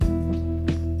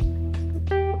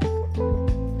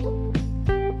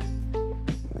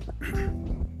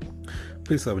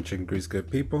Peace, love, and chicken grease, good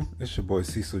people. It's your boy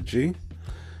Cecil G.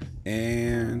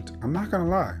 And I'm not gonna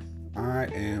lie, I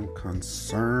am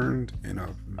concerned in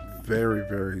a very,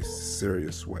 very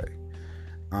serious way.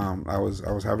 I was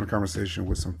having a conversation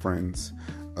with some friends,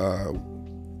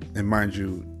 and mind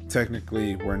you,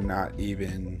 technically we're not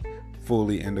even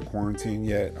fully into quarantine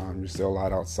yet. There's still a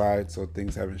lot outside, so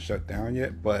things haven't shut down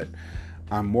yet. But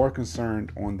I'm more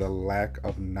concerned on the lack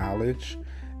of knowledge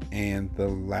and the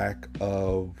lack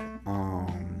of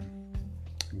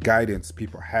guidance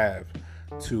people have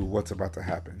to what's about to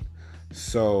happen.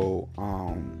 So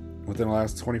within the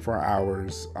last 24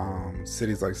 hours,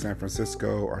 cities like San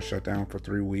Francisco are shut down for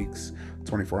 3 weeks,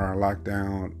 24-hour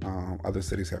lockdown. Other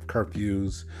cities have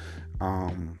curfews.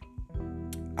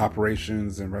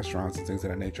 Operations and restaurants and things of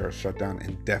that nature are shut down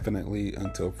indefinitely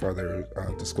until further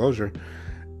disclosure.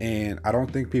 And I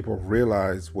don't think people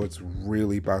realize what's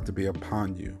really about to be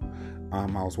upon you.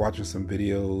 I was watching some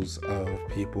videos of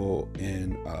people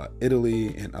in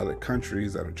Italy and other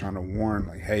countries that are trying to warn,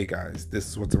 like, hey guys, this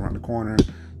is what's around the corner.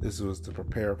 This is what to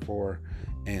prepare for,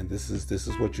 and this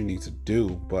is what you need to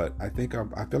do. But I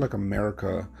feel like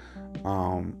America,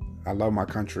 I love my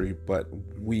country, but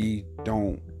we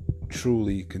don't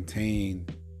truly contain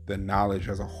the knowledge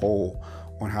as a whole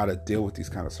on how to deal with these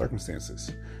kind of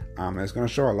circumstances. And it's going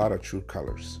to show a lot of true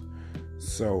colors.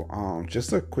 So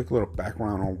just a quick little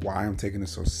background on why I'm taking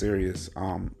this so serious.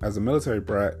 As a military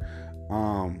brat,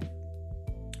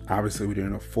 obviously we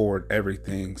didn't afford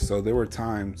everything. So there were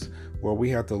times where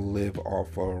we had to live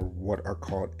off of what are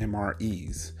called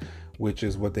MREs, which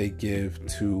is what they give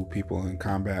to people in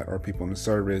combat or people in the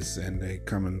service. And they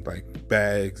come in like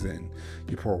bags, and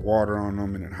you pour water on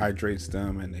them and it hydrates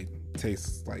them, and they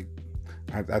taste like,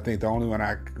 I think the only one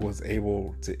I was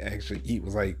able to actually eat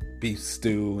was like beef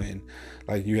stew, and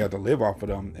like you have to live off of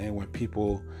them. And when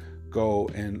people go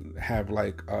and have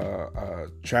like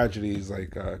tragedies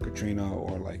like Katrina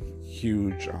or like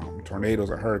huge tornadoes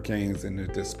or hurricanes and they're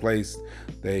displaced,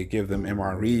 they give them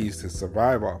MREs to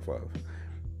survive off of.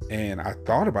 And I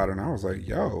thought about it and I was like,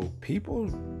 yo, people,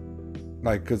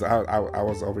 like, because I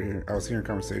was over here, I was hearing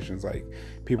conversations like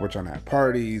people are trying to have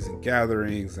parties and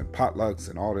gatherings and potlucks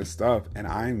and all this stuff, and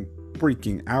I'm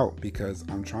freaking out because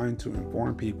I'm trying to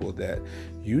inform people that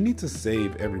you need to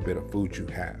save every bit of food you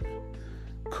have.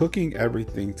 Cooking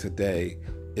everything today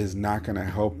is not going to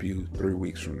help you 3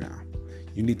 weeks from now.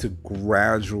 You need to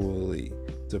gradually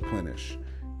deplenish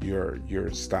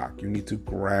your stock. You need to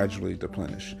gradually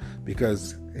deplenish,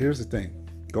 because here's the thing,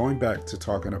 going back to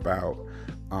talking about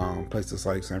places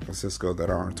like San Francisco that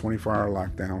are on 24-hour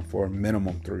lockdown for a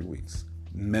minimum 3 weeks.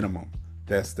 Minimum.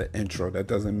 That's the intro. That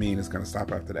doesn't mean it's going to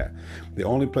stop after that. The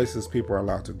only places people are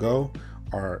allowed to go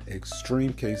are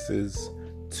extreme cases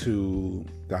to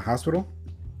the hospital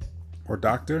or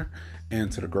doctor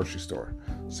and to the grocery store.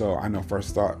 So I know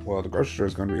first thought, well, the grocery store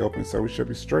is going to be open, so we should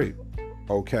be straight.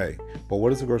 Okay, but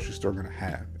what is a grocery store going to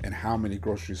have? And how many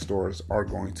grocery stores are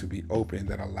going to be open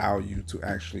that allow you to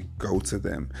actually go to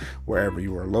them wherever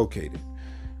you are located?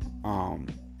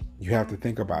 You have to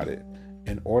think about it.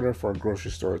 In order for a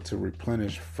grocery store to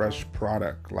replenish fresh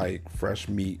product like fresh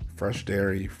meat, fresh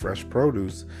dairy, fresh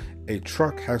produce, a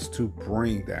truck has to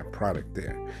bring that product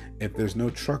there. If there's no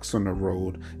trucks on the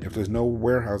road, if there's no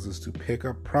warehouses to pick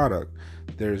up product,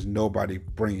 there's nobody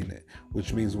bringing it,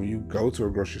 which means when you go to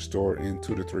a grocery store in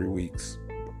 2 to 3 weeks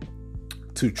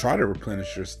to try to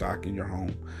replenish your stock in your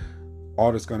home,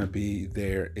 all that's going to be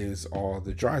there is all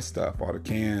the dry stuff, all the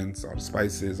cans, all the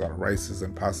spices, all the rices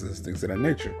and pastas, things of that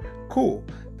nature. Cool.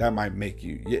 That might make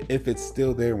you, if it's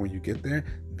still there when you get there,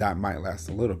 that might last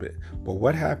a little bit. But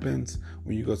what happens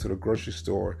when you go to the grocery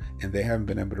store and they haven't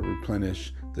been able to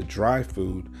replenish the dry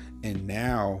food, and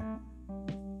now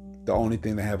the only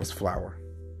thing they have is flour?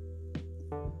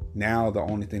 Now the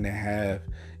only thing they have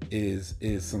is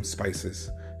some spices.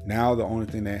 Now the only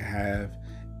thing they have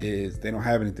is they don't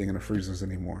have anything in the freezers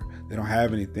anymore. They don't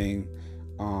have anything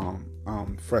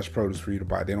fresh produce for you to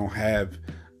buy. They don't have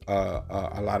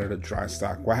a lot of the dry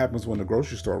stock. What happens when the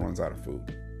grocery store runs out of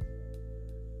food?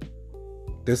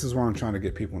 This is where I'm trying to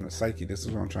get people in the psyche. This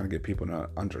is where I'm trying to get people to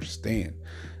understand.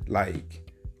 Like,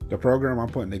 the program I'm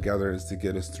putting together is to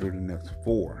get us through the next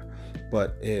 4.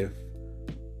 But if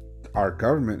our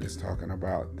government is talking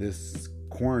about this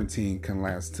quarantine can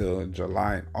last till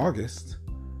July and August,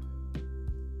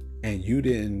 and you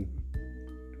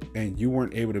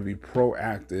weren't able to be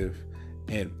proactive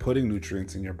in putting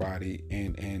nutrients in your body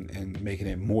and making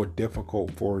it more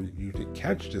difficult for you to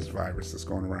catch this virus that's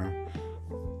going around,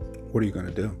 what are you going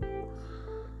to do?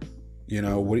 You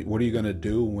know, what are you going to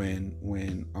do when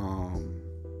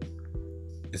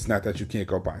it's not that you can't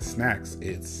go buy snacks,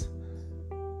 it's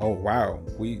oh wow,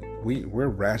 we're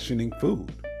rationing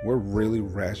food. We're really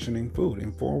rationing food.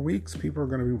 In 4 weeks, people are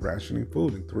going to be rationing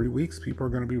food. In 3 weeks, people are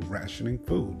going to be rationing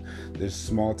food. There's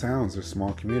small towns, there's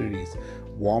small communities.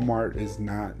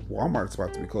 Walmart's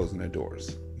about to be closing their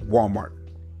doors. Walmart.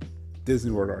 Disney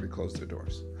World already closed their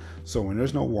doors. So when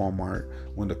there's no Walmart,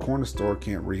 when the corner store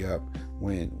can't re-up,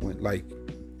 when like,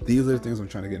 these are the things I'm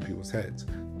trying to get in people's heads.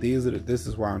 This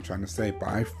is why I'm trying to say,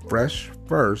 buy fresh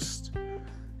first,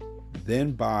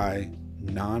 then buy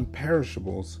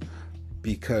non-perishables,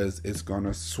 because it's going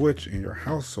to switch in your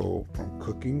household from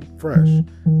cooking fresh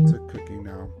to cooking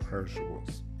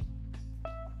non-perishables.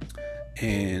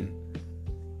 And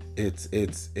it's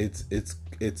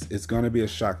going to be a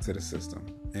shock to the system.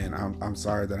 And I'm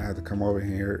sorry that I had to come over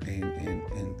here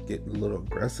and get a little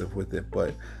aggressive with it,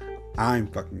 but I'm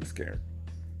fucking scared.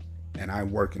 And I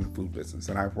work in the food business,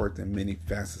 and I've worked in many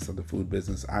facets of the food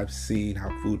business. I've seen how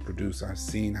food produced. I've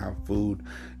seen how food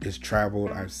is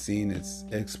traveled. I've seen its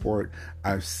export.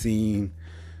 I've seen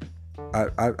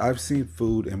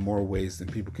food in more ways than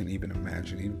people can even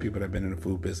imagine. Even people that have been in the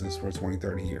food business for 20,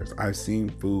 30 years. I've seen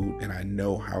food, and I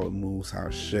know how it moves, how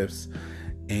it shifts.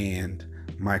 And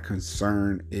my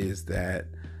concern is that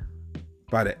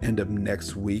by the end of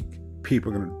next week,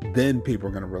 people are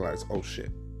gonna realize, oh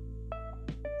shit.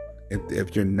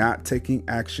 If you're not taking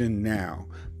action now,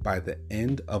 by the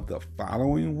end of the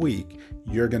following week,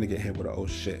 you're going to get hit with a oh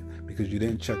shit, because you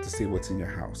didn't check to see what's in your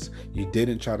house. You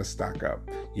didn't try to stock up.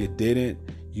 You didn't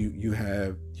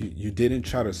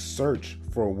try to search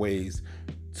for ways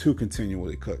to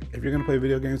continually cook. If you're going to play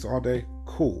video games all day,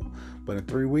 cool. But in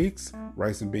 3 weeks,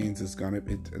 rice and beans it's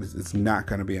not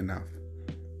going to be enough.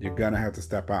 You're going to have to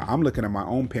step out. I'm looking at my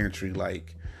own pantry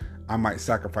like I might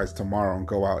sacrifice tomorrow and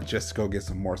go out just to go get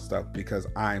some more stuff, because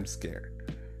I'm scared.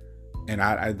 And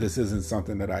I this isn't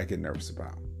something that I get nervous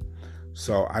about.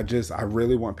 So I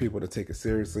really want people to take it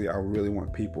seriously. I really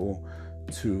want people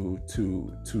to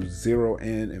zero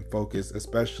in and focus,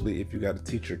 especially if you got to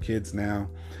teach your kids now.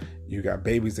 You got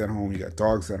babies at home, you got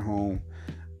dogs at home.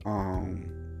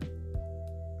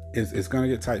 It's gonna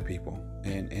get tight, people,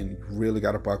 and really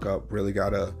gotta buck up, really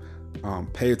gotta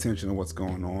pay attention to what's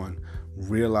going on.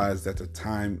 Realize that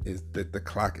the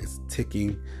clock is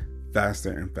ticking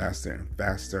faster and faster and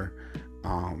faster.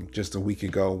 Just a week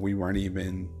ago, we weren't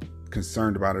even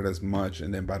concerned about it as much,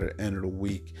 and then by the end of the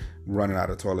week, running out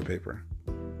of toilet paper.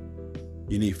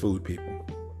 You need food, people.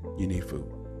 You need food.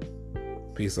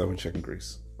 Peace, love, and chicken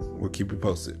grease. We'll keep you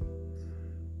posted.